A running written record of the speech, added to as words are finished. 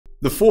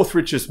The fourth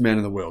richest man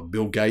in the world,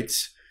 Bill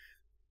Gates,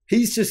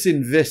 he's just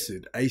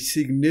invested a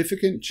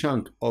significant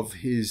chunk of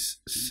his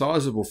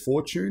sizable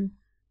fortune,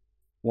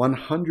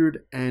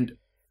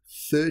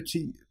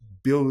 130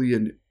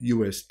 billion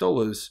US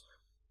dollars,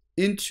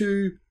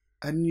 into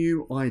a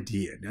new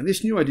idea. Now,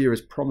 this new idea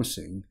is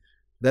promising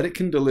that it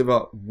can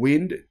deliver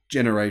wind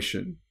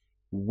generation,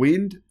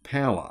 wind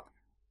power,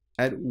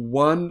 at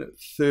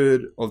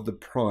 1/3 of the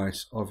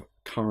price of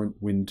current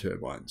wind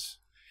turbines.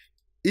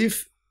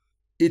 If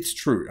it's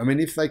true, I mean,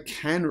 if they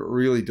can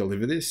really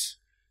deliver this,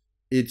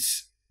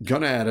 it's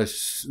going to add a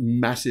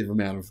massive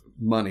amount of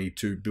money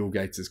to Bill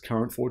Gates'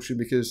 current fortune,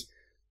 because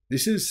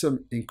this is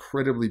some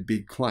incredibly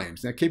big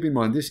claims. Now, keep in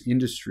mind, this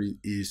industry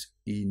is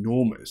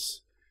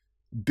enormous.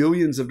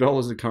 Billions of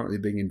dollars are currently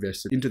being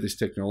invested into this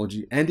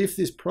technology. And if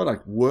this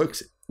product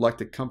works like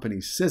the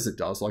company says it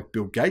does, like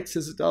Bill Gates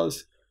says it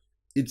does,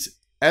 it's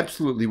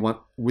absolutely,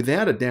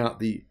 without a doubt,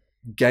 the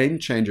game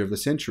changer of the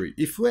century.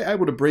 If we're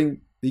able to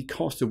bring the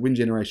cost of wind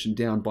generation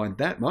down by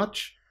that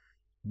much,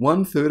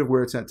 1/3 of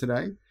where it's at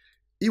today,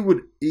 it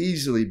would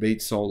easily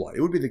beat solar.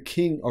 It would be the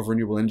king of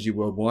renewable energy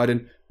worldwide.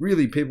 And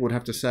really, people would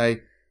have to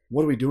say,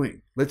 what are we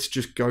doing? Let's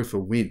just go for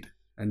wind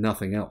and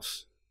nothing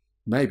else.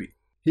 Maybe.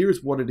 Here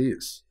is what it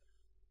is.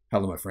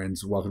 Hello, my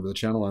friends. Welcome to the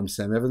channel. I'm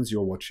Sam Evans.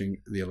 You're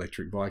watching the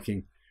Electric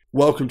Viking.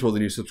 Welcome to all the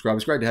new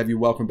subscribers. Great to have you.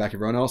 Welcome back,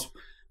 everyone else.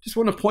 Just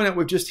want to point out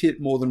we've just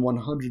hit more than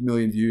 100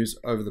 million views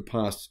over the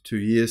past 2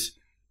 years.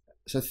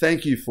 So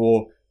thank you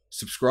for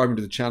subscribing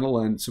to the channel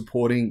and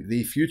supporting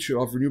the future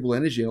of renewable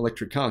energy and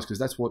electric cars, because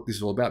that's what this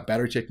is all about: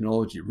 battery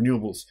technology,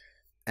 renewables,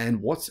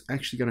 and what's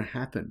actually going to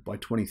happen by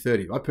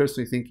 2030. I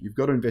personally think you've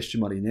got to invest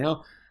your money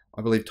now.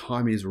 I believe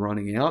time is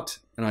running out,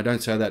 and I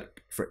don't say that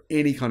for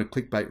any kind of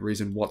clickbait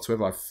reason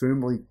whatsoever. I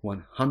firmly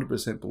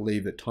 100%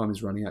 believe that time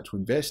is running out to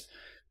invest,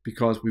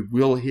 because we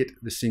will hit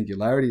the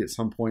singularity at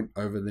some point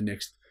over the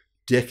next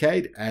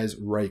decade, as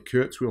Ray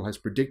Kurzweil has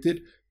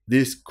predicted.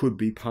 This could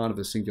be part of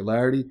the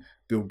singularity.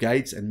 Bill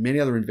Gates and many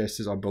other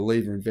investors, I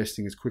believe, are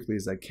investing as quickly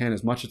as they can,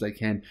 as much as they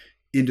can,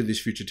 into this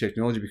future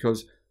technology,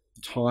 because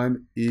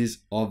time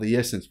is of the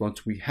essence.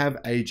 Once we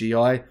have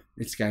AGI,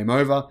 it's game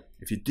over.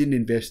 If you didn't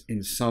invest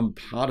in some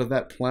part of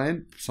that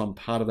plan, some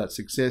part of that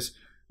success,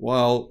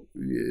 well,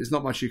 there's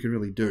not much you can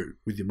really do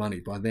with your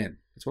money by then.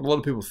 That's what a lot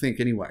of people think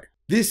anyway.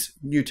 This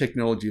new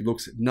technology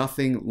looks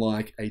nothing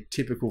like a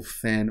typical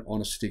fan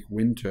on a stick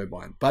wind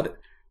turbine, but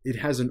it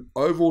has an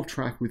oval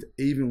track with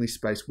evenly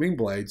spaced wing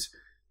blades,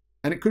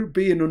 and it could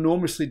be an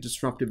enormously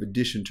disruptive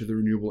addition to the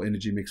renewable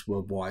energy mix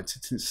worldwide,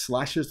 since it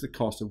slashes the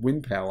cost of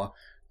wind power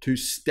to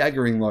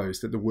staggering lows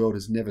that the world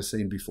has never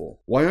seen before.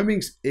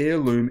 Wyoming's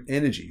Heirloom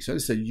Energy, so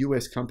this is a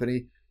US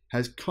company,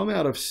 has come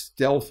out of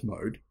stealth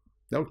mode.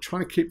 They're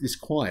trying to keep this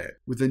quiet,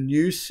 with a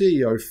new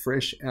CEO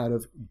fresh out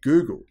of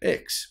Google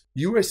X.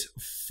 US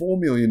 $4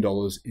 million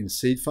in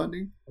seed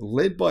funding,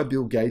 led by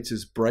Bill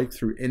Gates'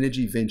 Breakthrough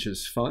Energy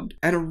Ventures Fund,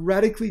 and a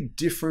radically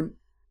different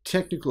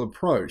technical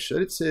approach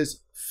that it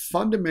says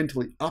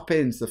fundamentally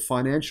upends the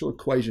financial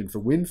equation for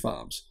wind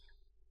farms.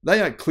 They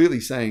are clearly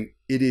saying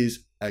it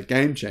is a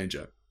game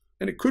changer.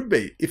 And it could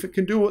be. If it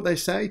can do what they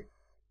say,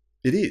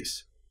 it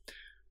is.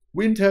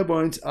 Wind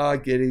turbines are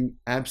getting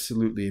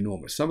absolutely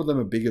enormous. Some of them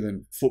are bigger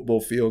than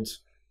football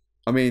fields.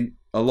 I mean,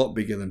 a lot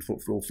bigger than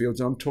football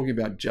fields. I'm talking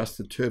about just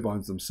the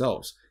turbines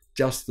themselves,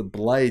 just the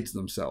blades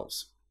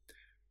themselves.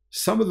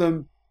 Some of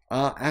them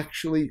are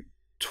actually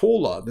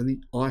taller than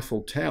the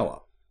Eiffel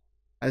Tower.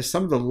 As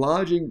some of the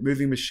largest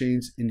moving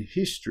machines in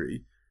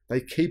history, they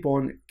keep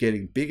on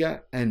getting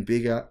bigger and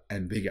bigger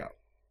and bigger.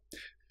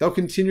 They'll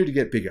continue to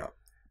get bigger,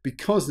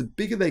 because the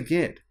bigger they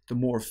get, the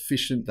more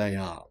efficient they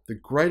are. The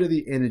greater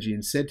the energy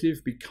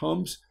incentive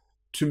becomes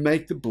to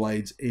make the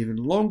blades even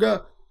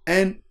longer.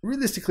 And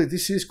realistically,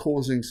 this is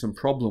causing some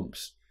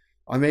problems.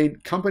 I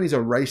mean, companies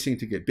are racing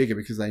to get bigger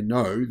because they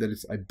know that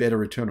it's a better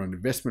return on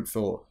investment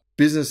for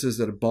businesses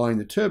that are buying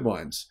the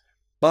turbines.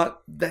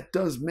 But that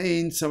does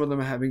mean some of them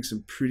are having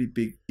some pretty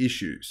big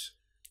issues.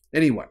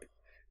 Anyway,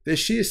 their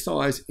sheer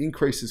size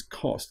increases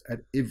cost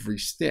at every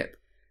step.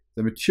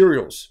 The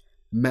materials,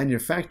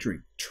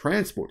 manufacturing,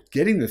 transport,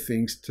 getting the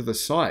things to the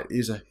site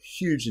is a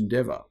huge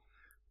endeavor.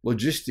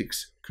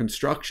 Logistics,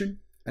 construction,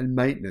 and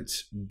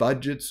maintenance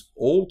budgets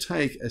all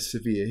take a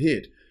severe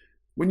hit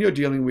when you're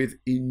dealing with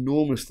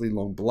enormously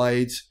long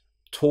blades,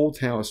 tall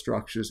tower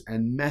structures,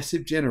 and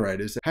massive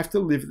generators that have to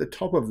live at the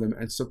top of them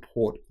and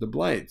support the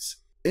blades.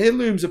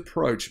 Heirloom's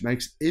approach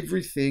makes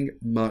everything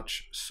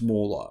much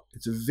smaller.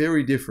 It's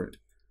very different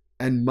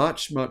and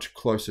much, much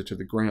closer to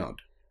the ground.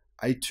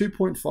 A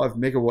 2.5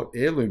 megawatt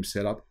Heirloom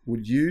setup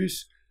would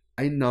use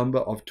a number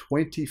of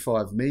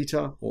 25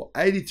 meter or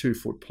 82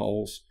 foot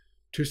poles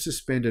to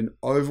suspend an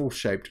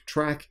oval-shaped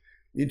track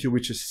into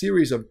which a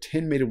series of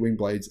 10-meter wing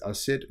blades are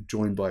set,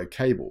 joined by a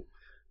cable.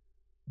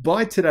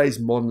 By today's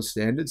modern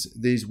standards,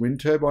 these wind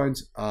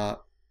turbines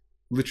are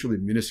literally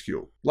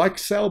minuscule. Like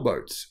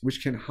sailboats,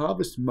 which can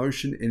harvest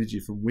motion energy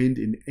from wind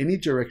in any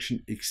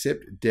direction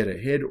except dead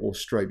ahead or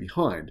stray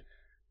behind,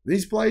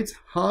 these blades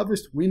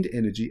harvest wind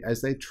energy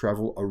as they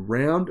travel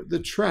around the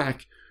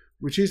track,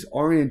 which is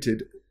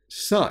oriented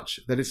such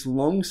that its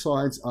long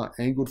sides are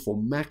angled for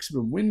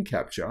maximum wind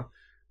capture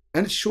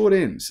and its short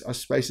ends are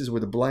spaces where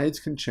the blades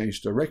can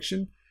change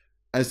direction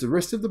as the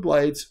rest of the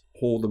blades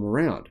haul them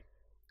around.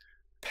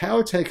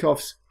 Power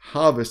takeoffs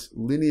harvest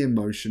linear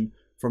motion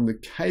from the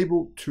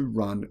cable to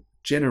run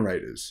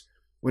generators.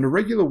 When a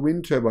regular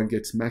wind turbine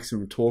gets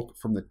maximum torque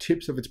from the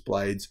tips of its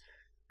blades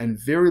and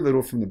very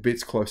little from the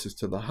bits closest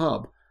to the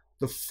hub,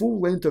 the full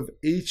length of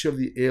each of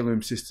the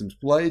Heirloom system's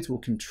blades will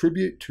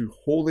contribute to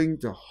hauling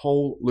the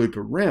whole loop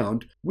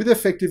around with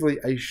effectively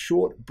a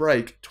short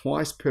break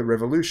twice per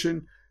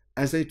revolution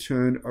as they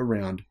turn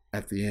around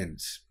at the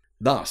ends.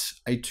 Thus,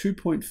 a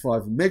 2.5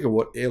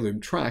 megawatt Heirloom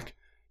track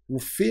will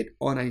fit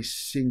on a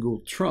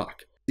single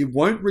truck. It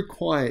won't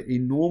require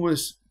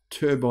enormous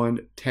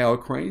turbine tower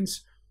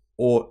cranes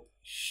or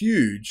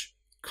huge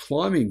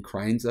climbing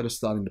cranes that are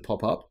starting to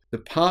pop up. The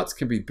parts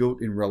can be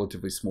built in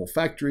relatively small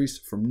factories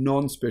from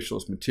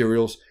non-specialist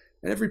materials,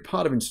 and every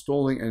part of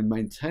installing and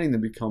maintaining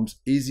them becomes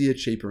easier,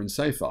 cheaper, and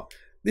safer.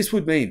 This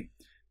would mean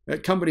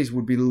that companies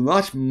would be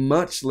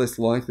much less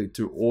likely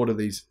to order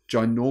these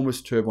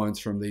ginormous turbines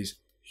from these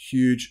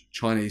huge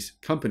Chinese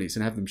companies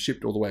and have them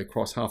shipped all the way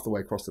across, half the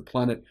way across the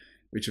planet,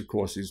 which of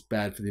course is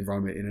bad for the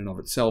environment in and of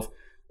itself.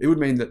 It would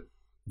mean that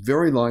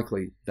very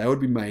likely they would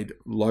be made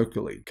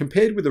locally.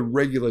 Compared with a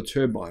regular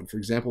turbine, for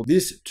example,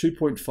 this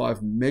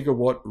 2.5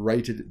 megawatt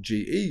rated GE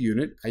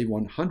unit, a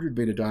 100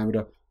 meter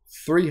diameter,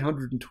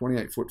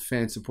 328 foot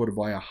fan supported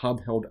by a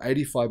hub held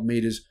 85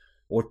 meters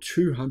or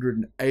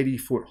 280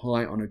 foot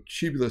high on a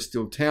tubular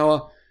steel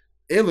tower,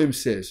 Heirloom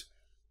says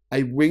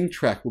a wing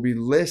track will be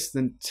less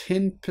than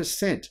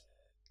 10%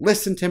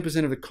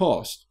 of the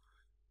cost.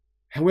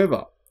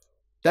 However,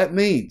 that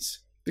means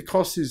the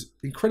cost is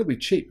incredibly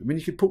cheap. I mean,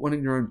 you could put one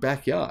in your own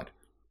backyard,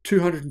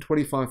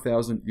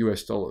 $225,000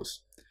 US.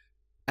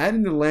 Add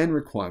in the land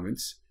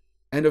requirements,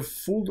 and a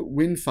full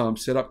wind farm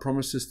setup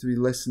promises to be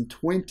less than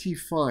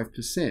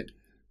 25%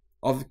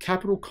 of the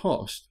capital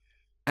cost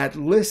at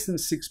less than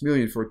 $6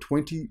 million for a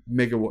 20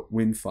 megawatt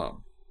wind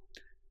farm.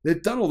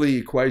 They've done all the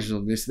equations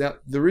on this. Now,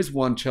 there is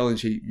one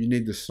challenge here. You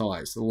need the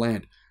size, the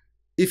land.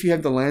 If you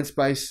have the land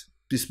space,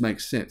 this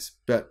makes sense.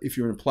 But if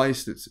you're in a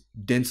place that's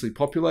densely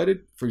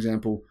populated, for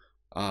example,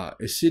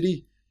 a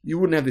city, you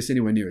wouldn't have this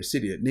anywhere near a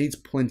city. It needs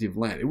plenty of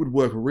land. It would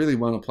work really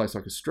well in a place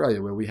like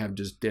Australia where we have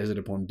just desert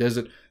upon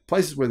desert.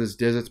 Places where there's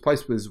deserts,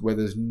 places where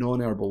there's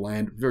non-arable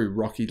land, very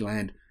rocky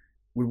land,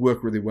 would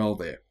work really well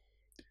there.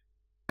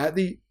 At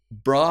the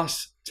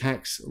brass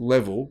tacks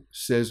level,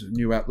 says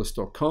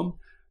newatlas.com,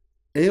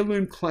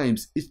 Heirloom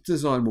claims its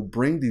design will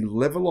bring the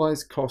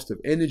levelized cost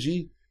of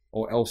energy,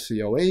 or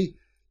LCOE,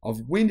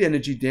 of wind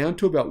energy down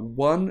to about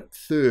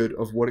 1/3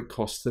 of what it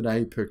costs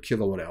today per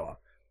kilowatt hour,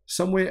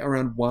 somewhere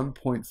around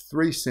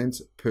 1.3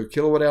 cents per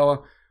kilowatt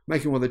hour,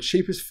 making one of the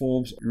cheapest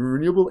forms of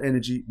renewable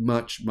energy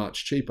much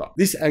cheaper.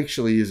 This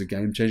actually is a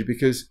game changer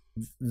because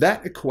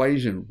that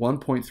equation,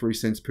 1.3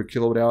 cents per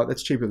kilowatt hour,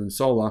 that's cheaper than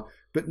solar.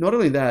 But not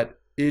only that,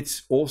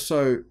 it's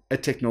also a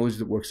technology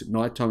that works at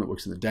nighttime, it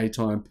works in the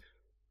daytime.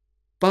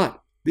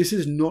 But this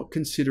is not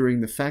considering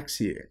the facts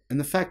here. And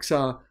the facts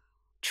are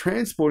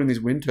transporting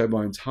these wind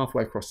turbines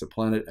halfway across the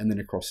planet and then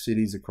across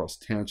cities, across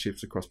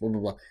townships, across blah,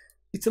 blah, blah.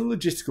 It's a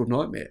logistical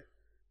nightmare.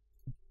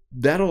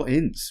 That all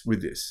ends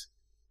with this.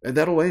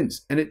 That all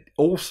ends. And it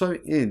also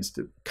ends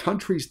the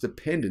country's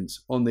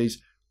dependence on these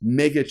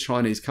mega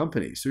Chinese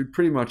companies who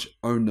pretty much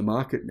own the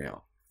market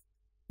now.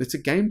 It's a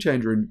game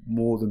changer in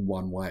more than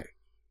one way.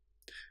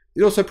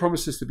 It also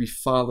promises to be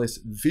far less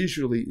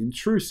visually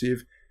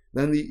intrusive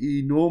than the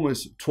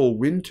enormous tall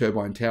wind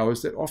turbine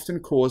towers that often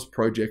cause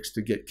projects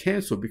to get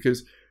cancelled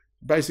because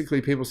basically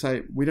people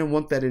say, we don't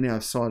want that in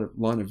our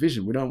line of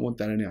vision. We don't want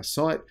that in our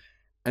sight.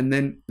 And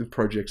then the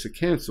projects are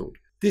cancelled.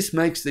 This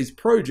makes these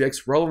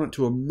projects relevant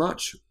to a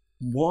much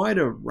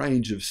wider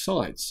range of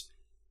sites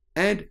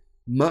and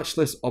much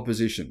less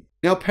opposition.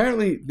 Now,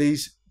 apparently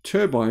these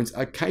turbines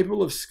are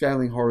capable of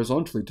scaling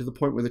horizontally to the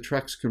point where the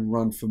tracks can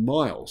run for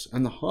miles,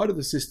 and the height of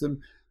the system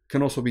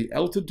can also be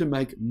altered to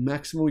make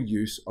maximal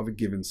use of a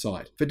given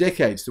site. For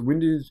decades, the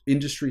wind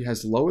industry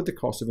has lowered the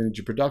cost of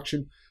energy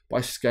production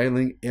by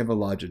scaling ever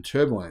larger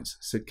turbines,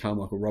 said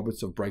Carmichael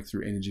Roberts of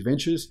Breakthrough Energy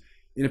Ventures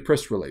in a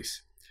press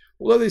release.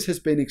 Although this has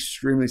been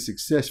extremely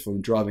successful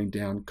in driving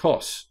down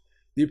costs,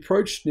 the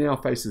approach now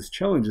faces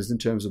challenges in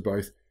terms of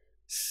both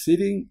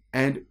sitting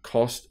and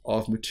cost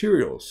of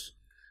materials.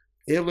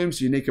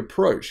 Heirloom's unique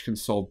approach can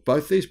solve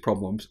both these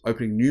problems,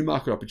 opening new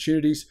market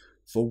opportunities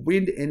for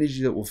wind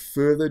energy that will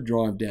further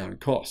drive down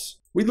costs.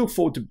 We look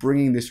forward to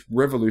bringing this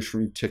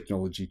revolutionary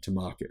technology to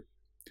market.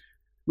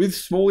 With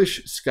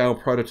smallish scale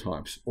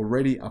prototypes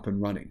already up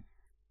and running,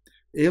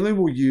 Heirloom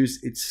will use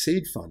its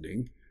seed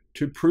funding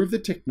to prove the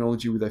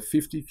technology with a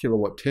 50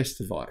 kilowatt test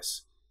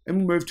device and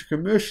will move to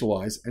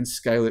commercialize and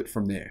scale it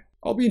from there.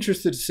 I'll be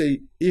interested to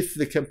see if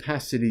the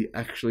capacity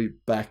actually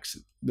backs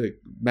the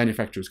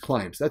manufacturer's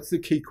claims. That's the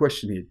key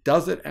question here.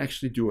 Does it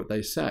actually do what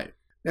they say?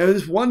 Now,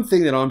 there's one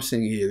thing that I'm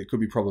seeing here that could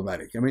be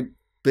problematic. I mean,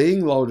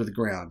 being low to the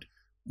ground,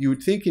 you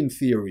would think in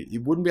theory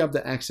it wouldn't be able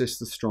to access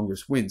the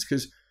strongest winds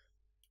because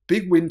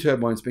big wind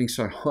turbines being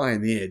so high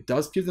in the air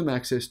does give them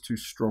access to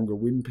stronger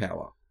wind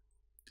power.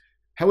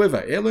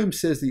 However, Heirloom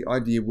says the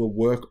idea will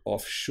work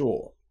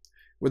offshore,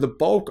 where the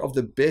bulk of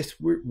the best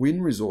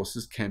wind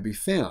resources can be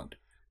found.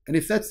 And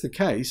if that's the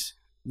case,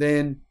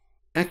 then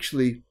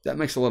actually that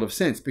makes a lot of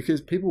sense,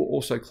 because people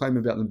also claim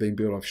about them being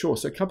built offshore.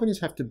 So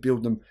companies have to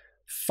build them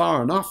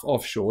far enough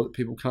offshore that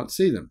people can't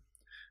see them.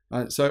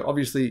 So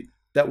obviously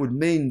that would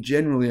mean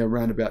generally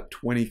around about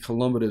 20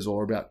 kilometers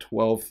or about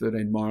 12,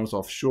 13 miles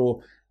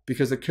offshore,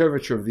 because the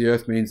curvature of the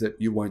earth means that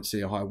you won't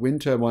see a high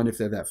wind turbine if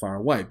they're that far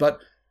away. But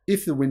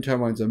if the wind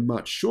turbines are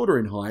much shorter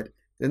in height,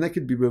 then they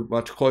could be built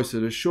much closer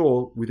to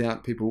shore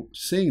without people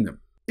seeing them.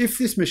 If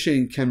this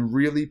machine can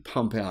really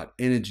pump out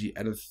energy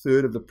at a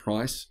third of the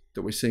price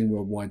that we're seeing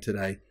worldwide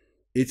today,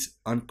 it's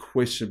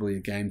unquestionably a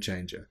game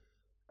changer.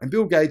 And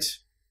Bill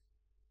Gates,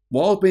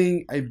 while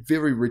being a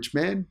very rich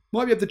man,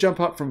 might be able to jump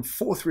up from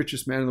fourth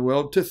richest man in the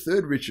world to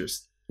third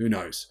richest. Who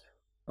knows?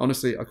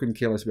 Honestly, I couldn't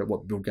care less about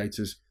what Bill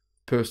Gates'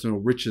 personal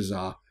riches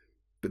are,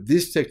 but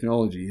this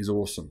technology is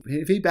awesome.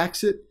 If he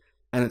backs it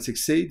and it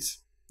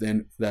succeeds,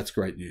 then that's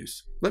great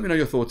news. Let me know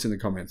your thoughts in the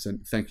comments,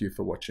 and thank you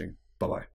for watching. Bye-bye.